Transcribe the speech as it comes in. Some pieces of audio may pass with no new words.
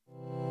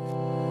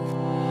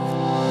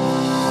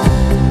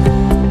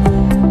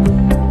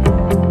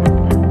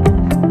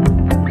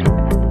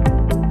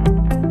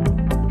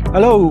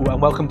Hello,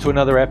 and welcome to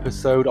another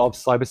episode of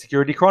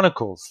Cybersecurity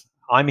Chronicles.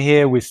 I'm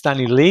here with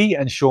Stanley Lee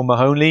and Sean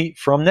Mahoney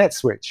from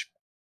NetSwitch.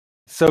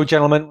 So,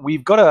 gentlemen,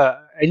 we've got an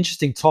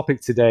interesting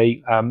topic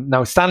today.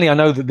 Now, Stanley, I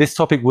know that this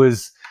topic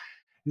was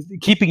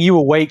keeping you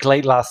awake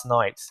late last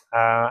night,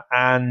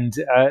 and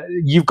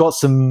you've got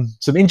some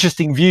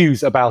interesting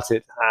views about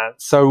it.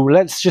 So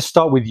let's just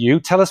start with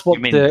you. Tell us what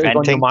You mean is on your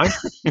venting? mind.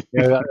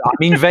 I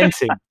mean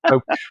venting.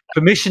 So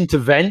permission to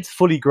vent,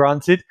 fully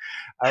granted.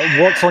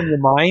 What's on your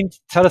mind?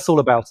 Tell us all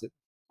about it.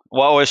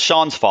 Well, it was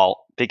Sean's fault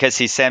because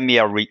he sent me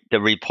the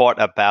report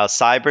about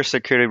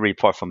cybersecurity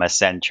report from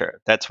Accenture.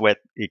 That's what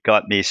it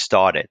got me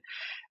started.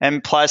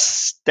 And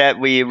plus that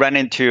we ran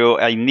into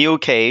a new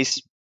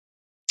case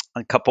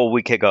a couple of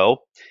weeks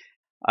ago.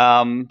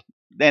 And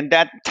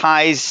that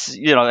ties,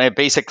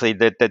 basically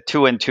the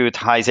two and two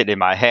ties it in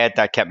my head.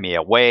 That kept me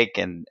awake.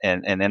 And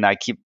then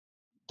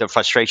the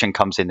frustration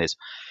comes in is,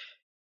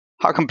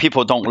 how come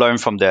people don't learn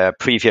from the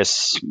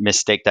previous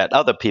mistake that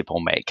other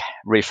people make?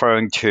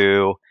 Referring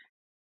to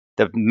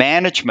the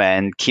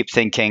management keep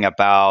thinking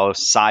about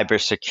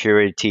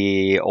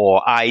cybersecurity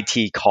or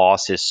IT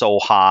costs is so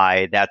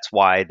high. That's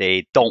why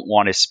they don't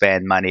want to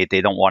spend money.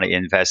 They don't want to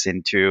invest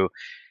into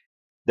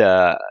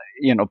the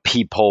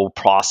people,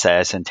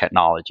 process, and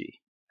technology.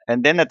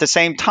 And then at the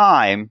same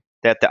time,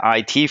 that the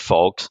IT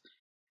folks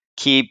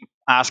keep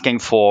asking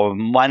for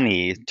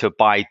money to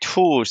buy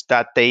tools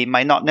that they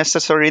might not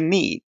necessarily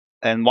need.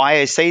 And why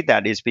I say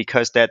that is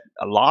because that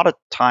a lot of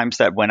times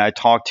that when I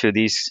talk to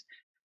these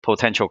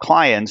potential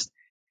clients,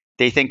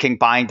 they thinking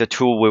buying the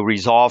tool will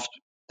resolve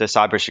the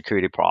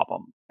cybersecurity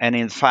problem. And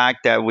in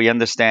fact, that we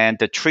understand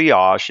the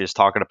triage is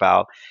talking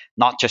about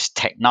not just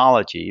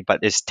technology, but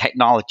it's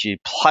technology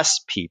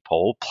plus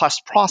people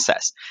plus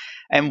process.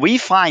 And we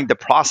find the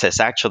process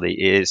actually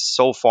is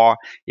so far,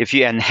 if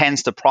you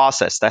enhance the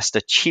process, that's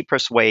the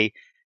cheapest way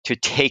to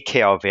take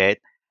care of it.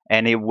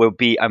 And it will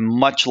be a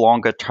much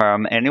longer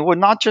term. And it will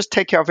not just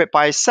take care of it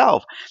by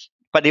itself,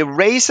 but it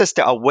raises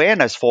the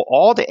awareness for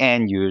all the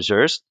end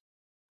users.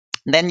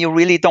 Then you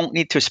really don't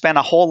need to spend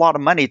a whole lot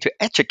of money to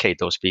educate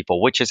those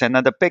people, which is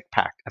another big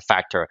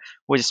factor,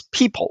 which is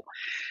people.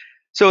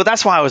 So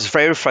that's why I was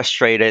very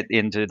frustrated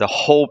into the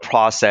whole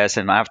process.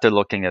 And after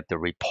looking at the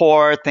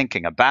report,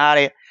 thinking about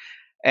it,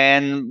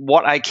 and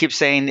what I keep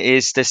saying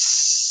is this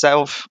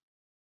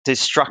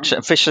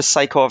self-destruction, vicious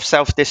cycle of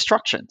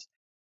self-destruction.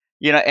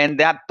 And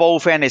that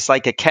both end is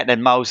like a cat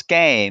and mouse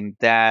game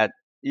that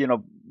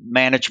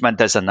management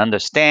doesn't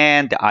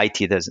understand. The IT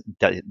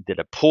did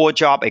a poor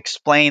job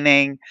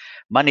explaining.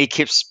 Money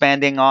keeps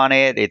spending on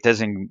it. It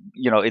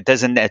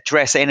doesn't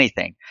address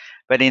anything.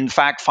 But in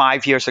fact,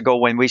 5 years ago,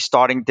 when we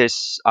starting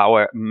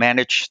our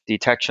managed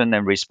detection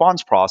and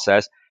response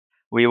process,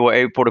 we were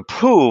able to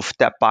prove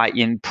that by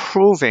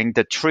improving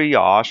the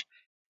triage,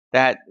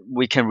 that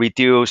we can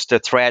reduce the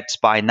threats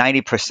by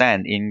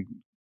 90%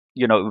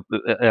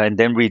 and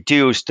then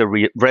reduce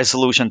the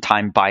resolution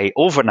time by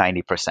over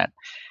 90%.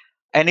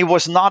 And it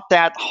was not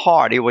that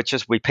hard. It was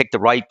just we picked the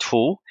right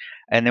tool,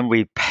 and then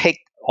we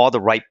picked all the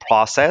right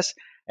process,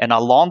 and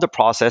along the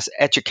process,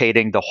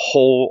 educating the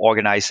whole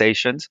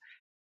organizations.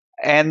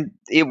 And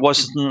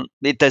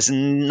it does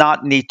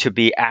not need to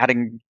be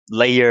adding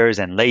layers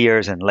and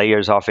layers and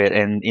layers of it.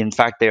 And in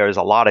fact, there is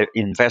a lot of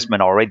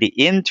investment already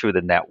into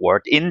the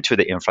network, into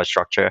the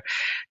infrastructure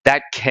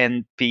that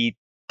can be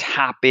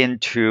tapped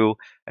into,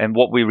 and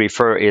what we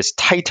refer is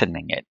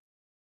tightening it.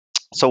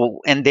 So,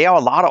 and there are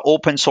a lot of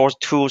open source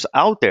tools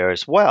out there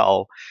as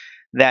well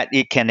that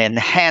it can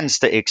enhance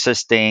the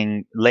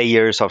existing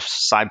layers of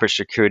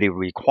cybersecurity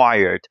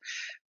required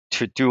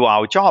to do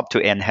our job,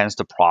 to enhance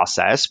the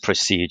process,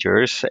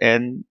 procedures,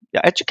 and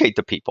educate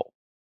the people.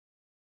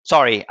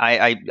 Sorry,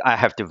 I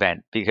have to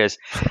vent because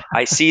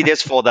I see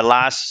this for the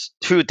last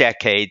 2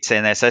 decades.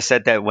 And as I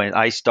said, that when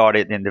I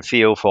started in the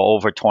field for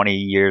over 20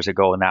 years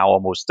ago, now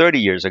almost 30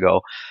 years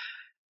ago,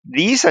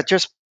 these are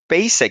just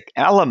basic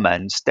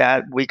elements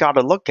that we got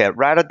to look at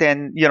rather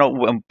than,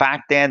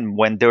 back then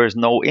when there is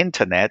no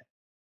internet,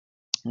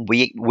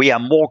 we are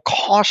more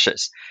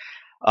cautious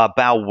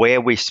about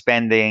where we're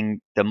spending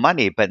the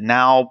money. But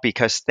now,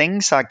 because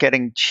things are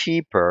getting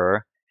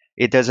cheaper,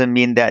 it doesn't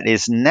mean that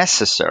it's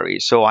necessary.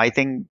 So I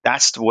think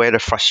that's where the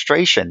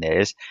frustration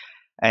is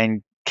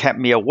and kept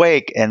me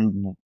awake.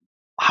 And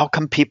how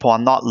come people are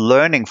not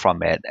learning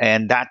from it?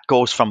 And that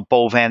goes from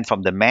both ends,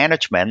 from the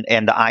management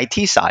and the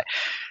IT side.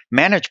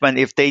 Management,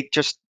 if they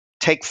just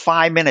take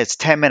 5 minutes,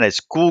 10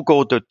 minutes,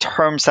 Google the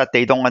terms that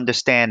they don't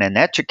understand and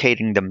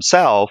educating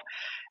themselves,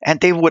 and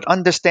they would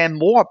understand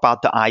more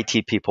about the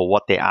IT people,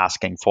 what they're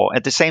asking for.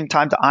 At the same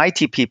time, the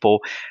IT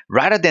people,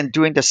 rather than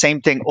doing the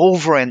same thing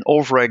over and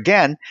over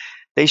again,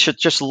 they should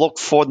just look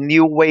for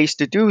new ways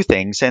to do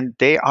things. And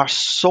there are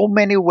so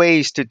many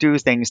ways to do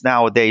things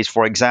nowadays.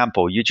 For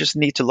example, you just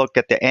need to look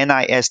at the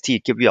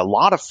NIST, give you a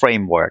lot of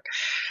framework.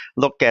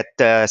 Look at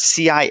the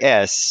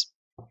CIS.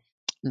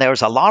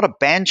 There's a lot of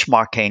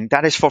benchmarking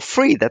that is for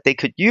free that they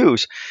could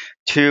use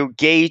to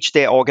gauge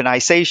their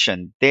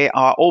organization. There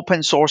are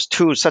open source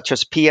tools such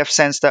as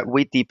pfSense that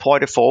we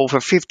deployed for over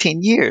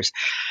 15 years.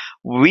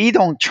 we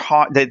don't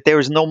charge that there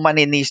is no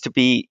money needs to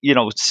be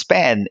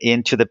spent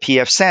into the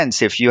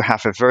pfSense if you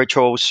have a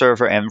virtual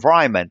server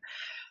environment.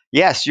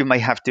 Yes, you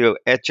might have to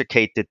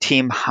educate the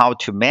team how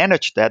to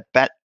manage that,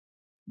 but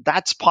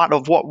that's part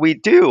of what we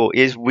do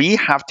is we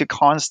have to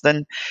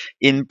constant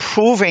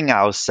improving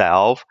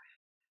ourselves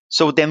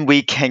so then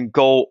we can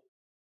go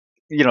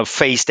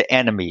face the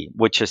enemy,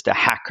 which is the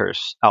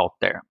hackers out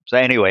there. So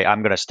anyway,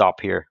 I'm going to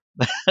stop here.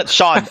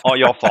 Sean, all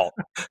your fault.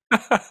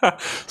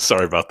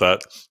 Sorry about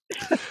that.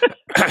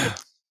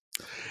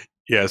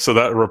 Yeah, so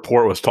that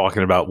report was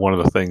talking about one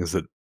of the things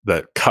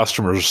that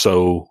customers are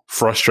so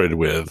frustrated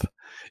with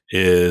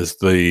is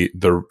the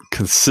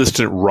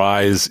consistent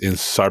rise in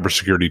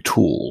cybersecurity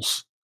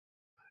tools.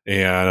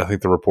 And I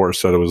think the report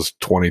said it was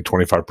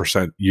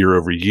 25% year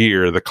over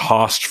year. The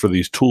cost for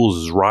these tools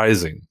is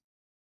rising.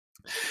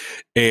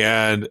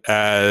 And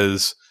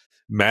as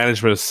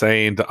management is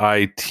saying to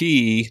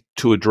IT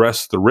to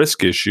address the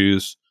risk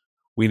issues,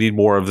 we need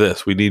more of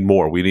this. We need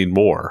more. We need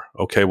more.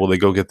 Okay, well, they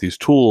go get these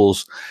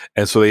tools.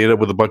 And so they end up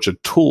with a bunch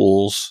of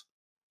tools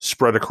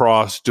spread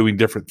across doing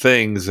different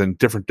things and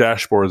different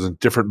dashboards and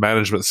different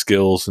management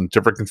skills and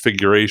different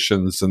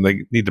configurations. And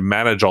they need to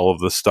manage all of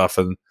this stuff.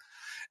 And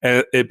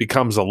it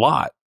becomes a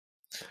lot.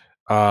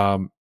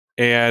 And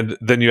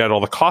then you add all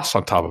the costs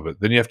on top of it.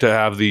 Then you have to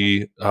have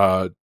the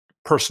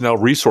personnel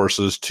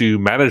resources to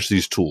manage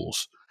these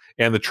tools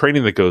and the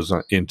training that goes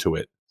into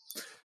it.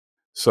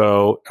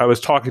 So I was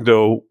talking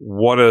to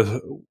one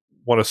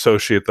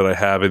associate that I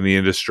have in the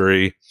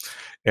industry,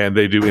 and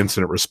they do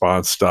incident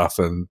response stuff.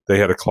 And they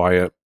had a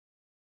client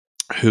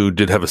who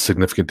did have a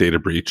significant data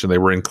breach, and they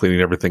were in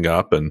cleaning everything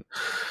up. And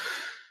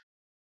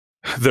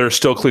they're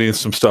still cleaning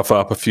some stuff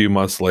up a few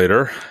months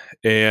later,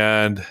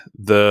 and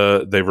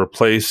they've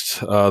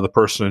replaced the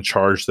person in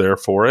charge there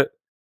for it,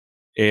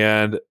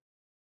 and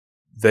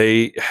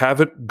they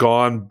haven't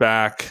gone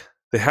back.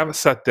 They haven't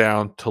sat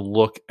down to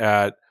look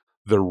at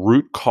the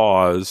root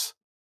cause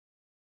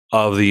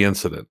of the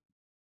incident.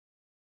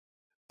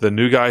 The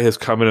new guy has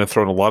come in and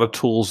thrown a lot of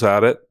tools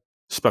at it,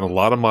 spent a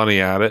lot of money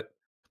at it,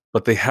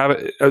 but they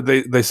haven't.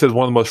 They said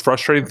one of the most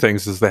frustrating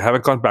things is they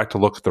haven't gone back to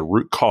look at the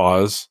root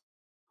cause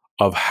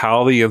of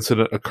how the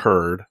incident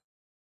occurred,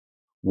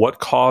 what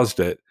caused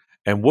it,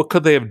 and what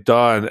could they have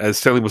done, as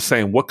Stanley was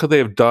saying, what could they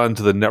have done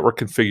to the network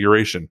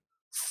configuration?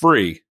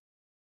 Free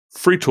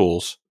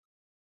tools,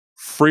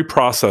 free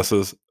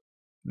processes,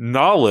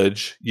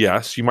 knowledge.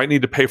 Yes, you might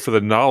need to pay for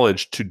the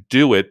knowledge to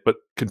do it, but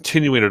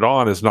continuing it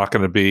on is not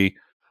going to be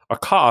a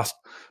cost.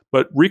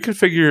 But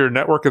reconfigure your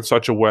network in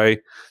such a way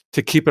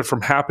to keep it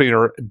from happening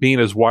or being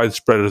as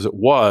widespread as it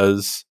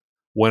was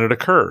when it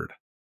occurred.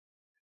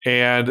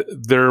 And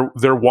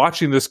they're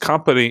watching this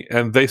company,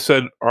 and they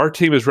said, our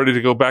team is ready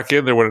to go back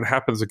in there when it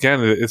happens again.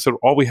 It said,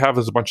 all we have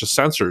is a bunch of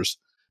sensors,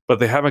 but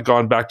they haven't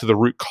gone back to the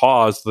root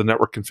cause of the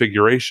network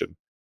configuration,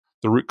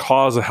 the root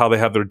cause of how they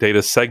have their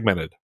data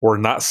segmented or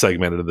not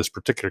segmented in this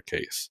particular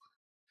case.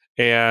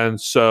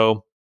 And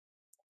so,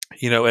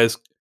 as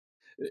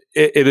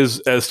it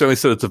is, as Stanley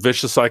said, it's a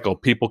vicious cycle.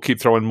 People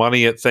keep throwing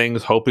money at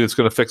things, hoping it's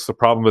going to fix the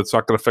problem, but it's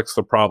not going to fix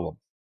the problem.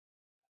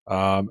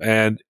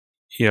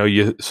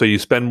 You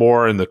spend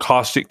more, and the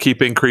costs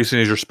keep increasing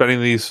as you're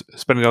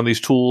spending on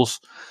these tools.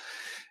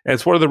 And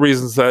it's one of the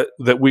reasons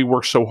that we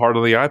work so hard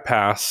on the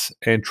iPaaS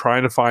and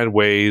trying to find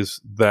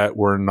ways that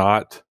were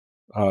not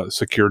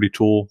security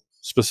tool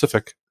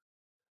specific,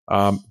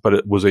 but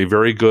it was a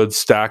very good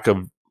stack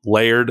of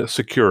layered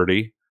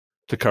security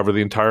to cover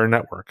the entire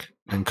network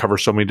and cover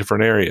so many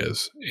different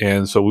areas.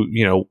 And so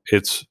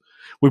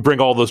we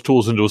bring all those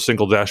tools into a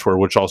single dashboard,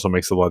 which also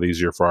makes it a lot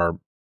easier for our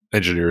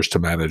engineers to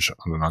manage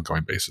on an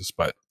ongoing basis.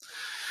 But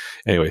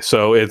anyway,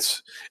 so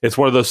it's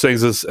one of those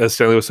things, as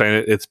Stanley was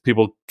saying, it's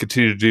people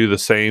continue to do the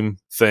same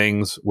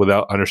things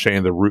without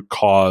understanding the root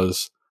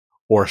cause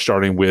or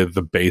starting with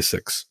the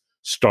basics.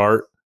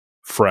 Start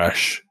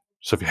fresh.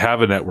 So if you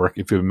have a network,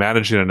 if you're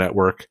managing a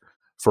network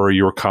for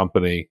your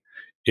company,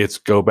 it's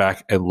go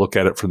back and look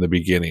at it from the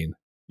beginning.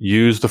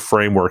 Use the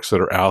frameworks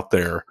that are out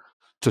there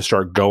to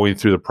start going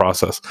through the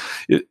process.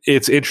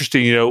 It's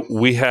interesting,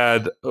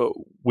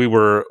 we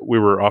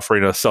were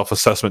offering a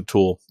self-assessment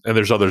tool, and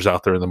there's others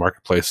out there in the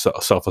marketplace,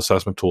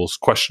 self-assessment tools,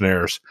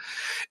 questionnaires.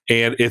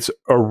 And it's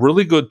a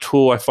really good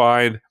tool, I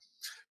find,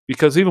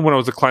 because even when I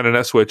was a client at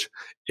NetSwitch,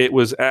 it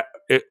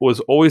was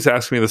always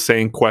asking me the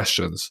same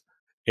questions.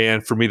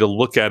 And for me to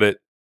look at it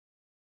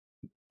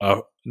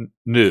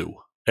new.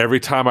 Every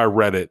time I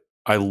read it,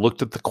 I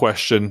looked at the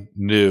question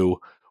new.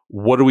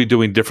 What are we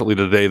doing differently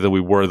today than we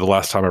were the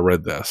last time I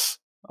read this?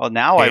 Oh,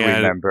 now I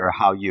remember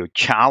how you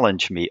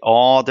challenge me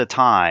all the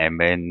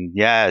time. And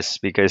yes,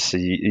 because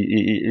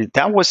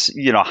that was,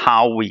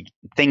 how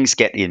things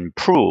get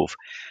improved.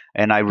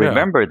 And I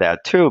remember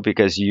that too,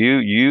 because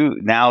you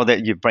now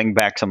that you bring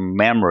back some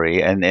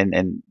memory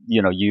and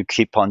you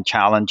keep on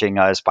challenging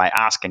us by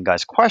asking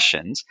us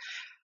questions.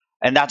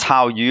 And that's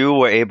how you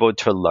were able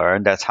to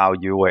learn. That's how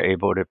you were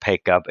able to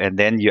pick up. And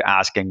then you're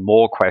asking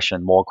more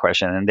question.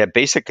 And then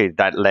basically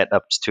that led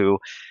up to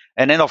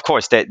And then, of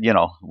course, that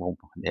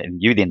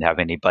and you didn't have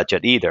any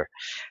budget either,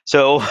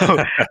 so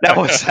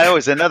that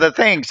was another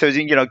thing. So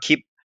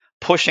keep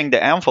pushing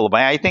the envelope.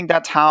 And I think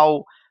that's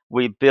how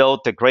we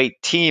built a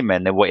great team,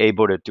 and then we're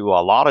able to do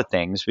a lot of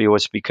things. It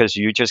was because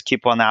you just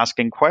keep on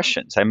asking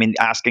questions. I mean,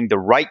 asking the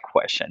right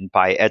question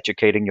by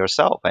educating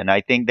yourself. And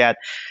I think that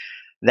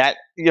that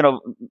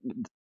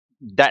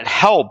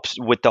helps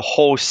with the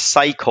whole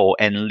cycle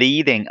and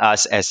leading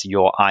us as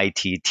your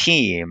IT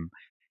team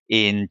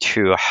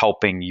into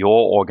helping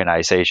your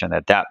organization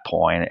at that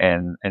point.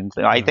 And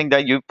I think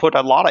that you put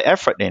a lot of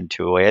effort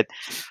into it.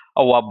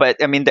 Oh, well,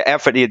 but I mean, the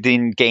effort it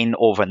didn't gain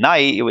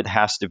overnight. It would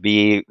has to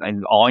be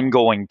an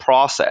ongoing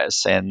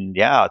process. And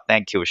yeah,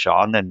 thank you,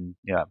 Sean. And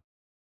yeah.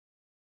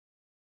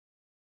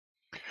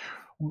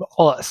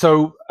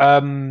 So,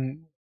 and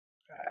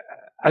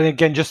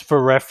again, just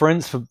for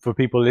reference for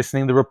people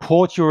listening, the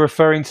report you're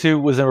referring to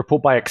was a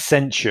report by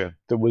Accenture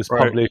that was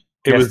published.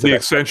 It was the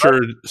Accenture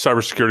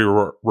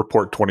Cybersecurity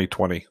Report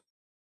 2020.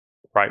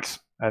 Right.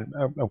 And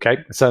okay.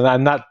 So,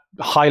 and that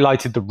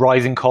highlighted the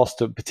rising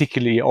cost,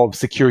 particularly of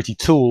security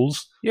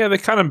tools. Yeah, they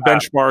kind of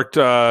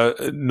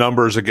benchmarked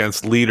numbers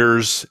against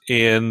leaders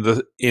in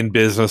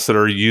business that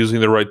are using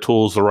the right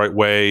tools the right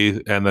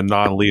way, and the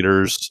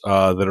non-leaders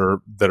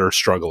that are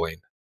struggling,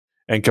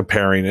 and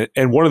comparing it.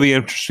 And one of the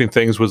interesting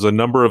things was the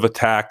number of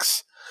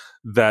attacks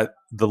that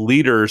the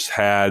leaders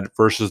had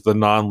versus the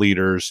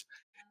non-leaders,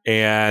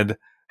 and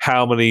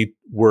how many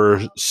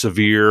were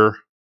severe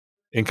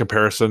in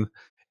comparison.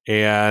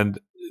 And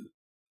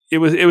it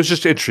was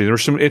just interesting. There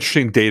was some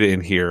interesting data in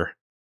here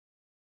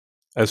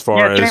as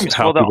far as James,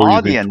 how for the people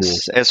use these audience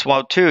tools. as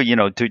well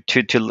too.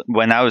 To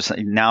when I was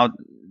now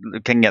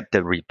looking at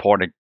the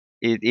report,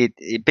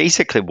 it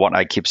basically what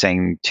I keep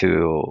saying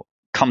to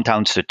come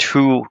down to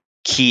two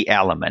key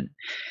elements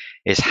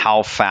is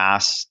how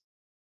fast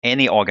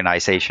any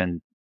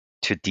organization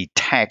to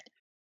detect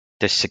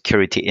the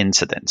security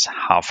incidents,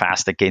 how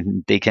fast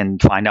they can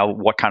find out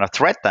what kind of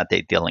threat that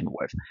they're dealing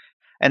with,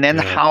 and then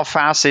how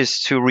fast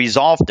is to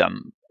resolve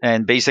them.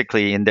 And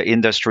basically in the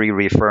industry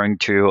referring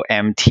to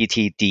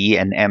MTTD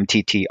and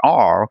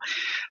MTTR,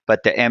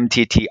 but the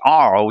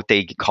MTTR,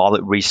 they call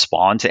it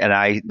response, and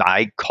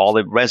I call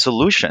it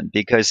resolution,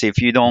 because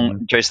if you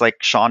don't, just like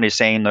Sean is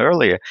saying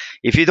earlier,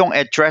 if you don't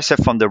address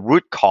it from the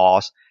root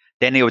cause,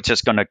 then it's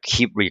just going to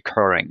keep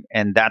recurring.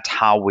 And that's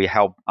how we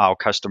help our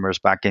customers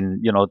back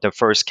in, the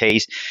first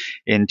case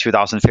in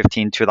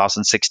 2015,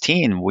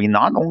 2016. We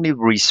not only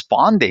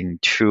responding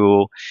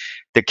to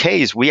the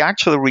case, we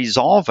actually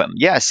resolve them.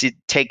 Yes, it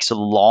takes a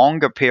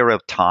longer period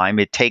of time.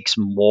 It takes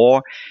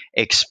more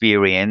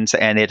experience,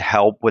 and it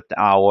helps with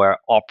our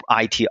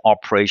IT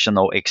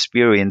operational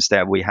experience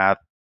that we have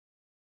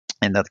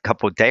in a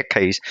couple of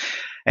decades.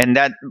 And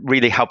that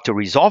really helped to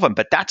resolve them.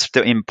 But that's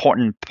the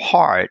important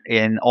part.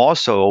 And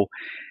also,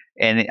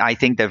 and I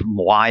think that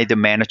why the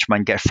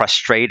management get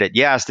frustrated.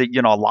 Yes, a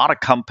lot of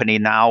company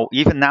now,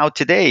 even now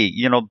today,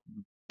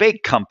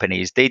 big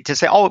companies, they just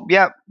say, oh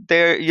yeah,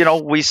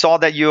 we saw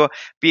that you're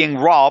being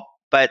robbed,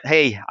 but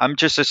hey, I'm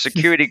just a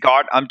security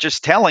guard. I'm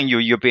just telling you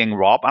you're being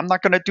robbed. I'm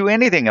not going to do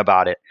anything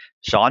about it.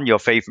 Sean, your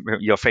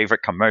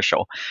favorite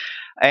commercial.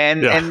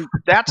 And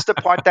that's the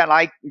part that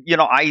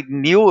I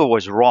knew it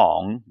was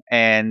wrong,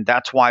 and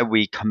that's why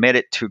we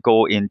committed to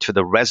go into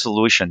the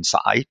resolution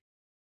side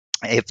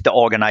if the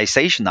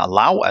organization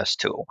allow us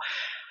to.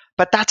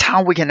 But that's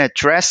how we can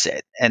address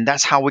it, and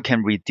that's how we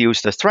can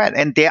reduce the threat.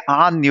 And there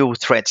are new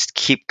threats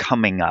keep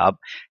coming up,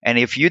 and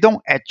if you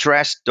don't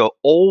address the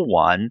old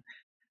one,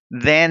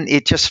 then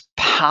it's just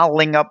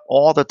piling up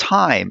all the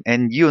time,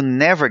 and you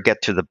never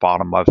get to the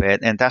bottom of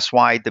it. And that's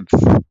why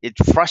it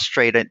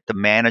frustrated the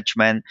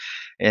management,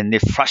 and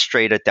it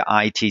frustrated the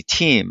IT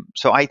team.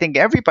 So I think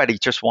everybody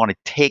just want to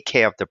take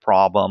care of the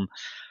problem,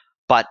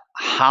 but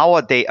how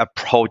are they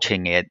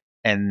approaching it?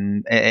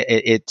 And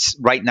it's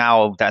right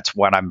now, that's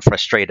what I'm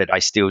frustrated. I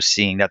still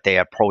seeing that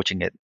they're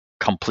approaching it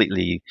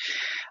completely.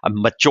 A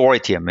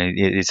majority, I mean,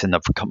 is an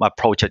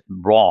approach it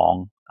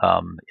wrong,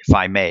 if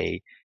I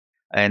may.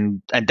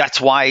 And that's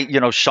why,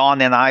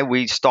 Sean and I,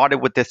 we started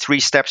with the 3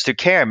 steps to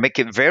care, make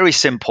it very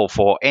simple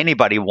for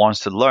anybody who wants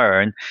to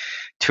learn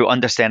to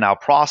understand our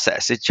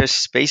process. It's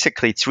just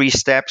basically 3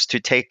 steps to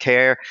take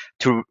care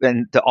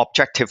and the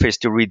objective is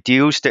to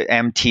reduce the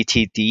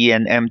MTTD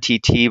and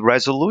MTT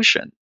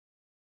resolution.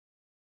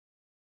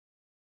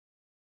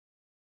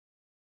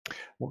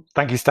 Well,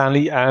 thank you,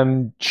 Stanley.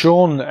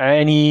 Sean,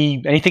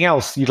 anything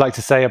else you'd like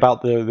to say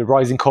about the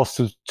rising costs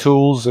of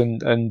tools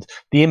and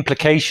the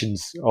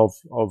implications of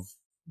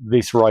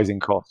this rising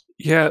cost?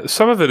 Yeah,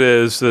 some of it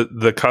is that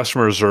the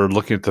customers are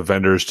looking at the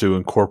vendors to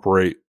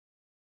incorporate.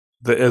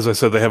 As I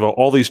said, they have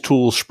all these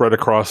tools spread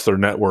across their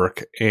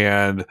network,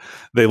 and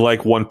they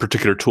like one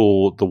particular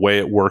tool, the way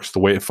it works, the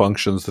way it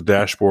functions, the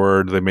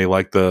dashboard. They may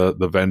like the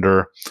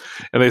vendor,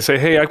 and they say,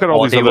 "Hey, I've got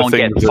all these other things."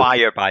 They won't get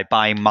fired by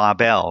buying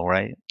Marvell,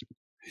 right?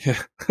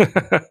 Yeah.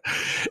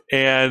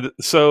 And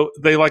so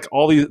they like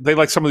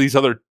some of these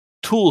other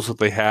tools that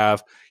they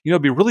have.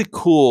 It'd be really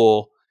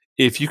cool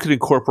if you could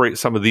incorporate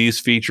some of these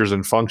features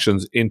and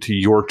functions into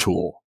your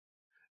tool.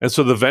 And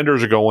so the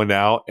vendors are going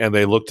out and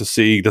they look to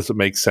see, does it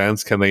make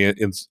sense? Can they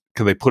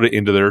put it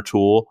into their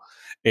tool?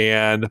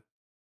 And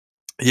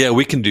yeah,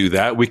 we can do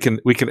that. We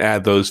can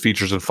add those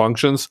features and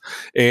functions,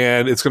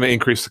 and it's going to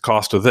increase the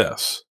cost of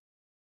this.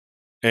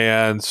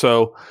 And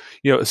so,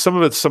 some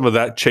of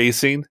that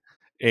chasing.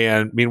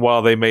 And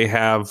meanwhile, they may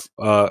have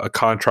a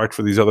contract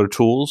for these other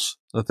tools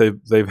that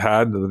they've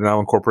had, and they're now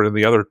incorporating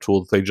the other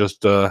tool that they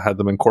just had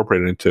them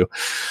incorporated into.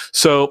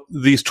 So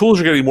these tools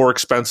are getting more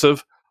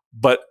expensive,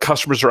 but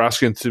customers are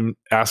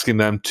asking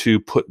them to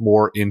put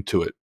more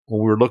into it. When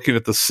we were looking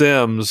at the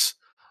SIMs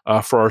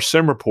for our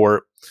SIM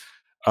report,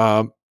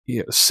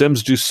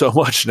 SIMs do so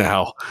much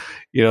now.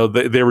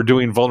 They were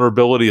doing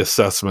vulnerability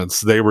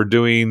assessments. They were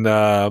doing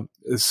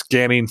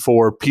scanning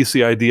for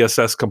PCI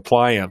DSS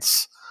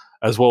compliance,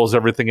 as well as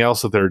everything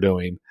else that they're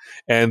doing.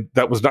 And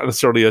that was not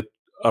necessarily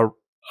a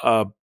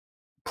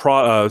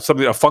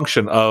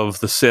function of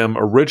the SIM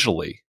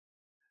originally,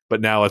 but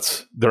now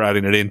they're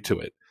adding it into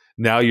it.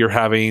 Now you're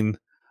having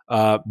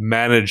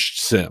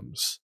managed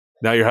SIMs.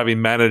 Now you're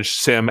having managed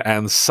SIM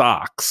and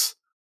SOCs.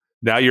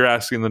 Now you're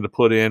asking them to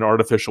put in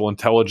artificial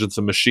intelligence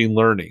and machine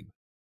learning.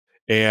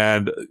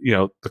 And,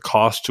 the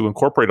cost to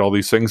incorporate all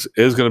these things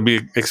is going to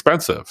be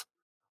expensive,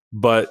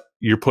 but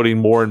you're putting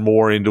more and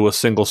more into a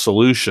single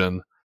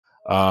solution.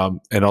 And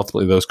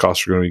ultimately those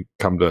costs are going to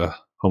come to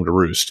home to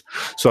roost.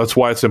 So that's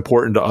why it's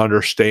important to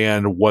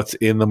understand what's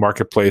in the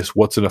marketplace,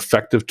 what's an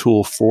effective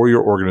tool for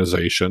your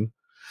organization,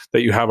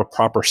 that you have a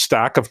proper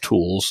stack of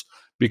tools,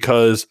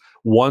 because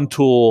one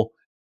tool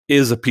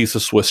is a piece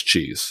of Swiss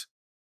cheese.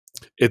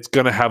 It's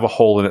going to have a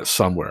hole in it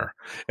somewhere.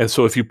 And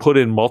so if you put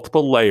in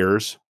multiple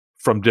layers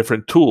from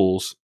different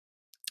tools,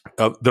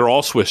 they're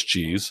all Swiss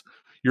cheese,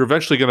 you're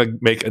eventually going to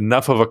make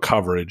enough of a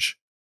coverage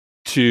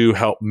to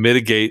help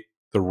mitigate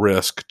the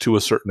risk to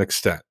a certain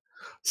extent.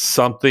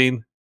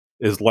 Something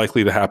is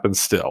likely to happen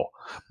still,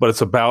 but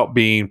it's about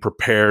being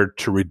prepared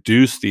to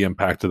reduce the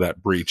impact of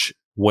that breach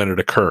when it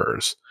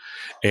occurs,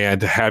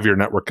 and to have your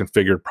network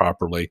configured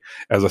properly.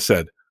 As I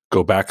said,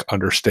 go back,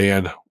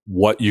 understand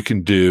what you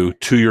can do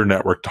to your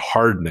network to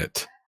harden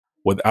it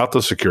without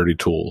the security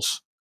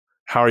tools.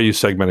 How are you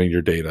segmenting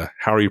your data?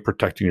 How are you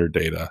protecting your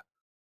data?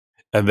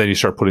 And then you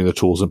start putting the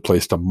tools in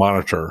place to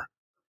monitor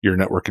your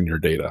network and your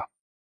data.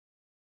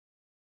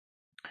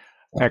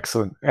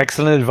 Excellent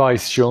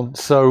advice, Sean.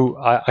 So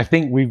I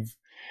think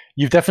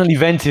you've definitely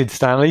vented,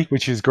 Stanley,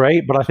 which is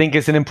great, but I think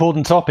it's an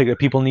important topic that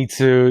people need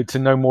to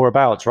know more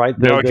about, right?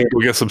 Now I can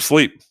go get some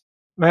sleep.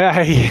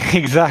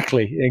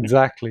 Exactly.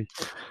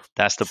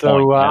 That's the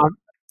point.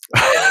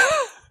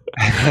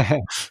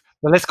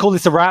 Well, let's call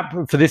this a wrap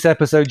for this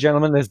episode,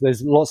 gentlemen.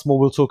 There's lots more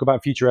we'll talk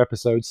about future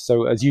episodes.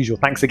 So as usual,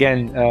 thanks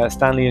again,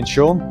 Stanley and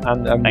Sean,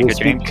 and we'll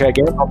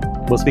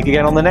speak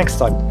again on the next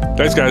time.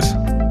 Thanks,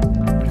 guys.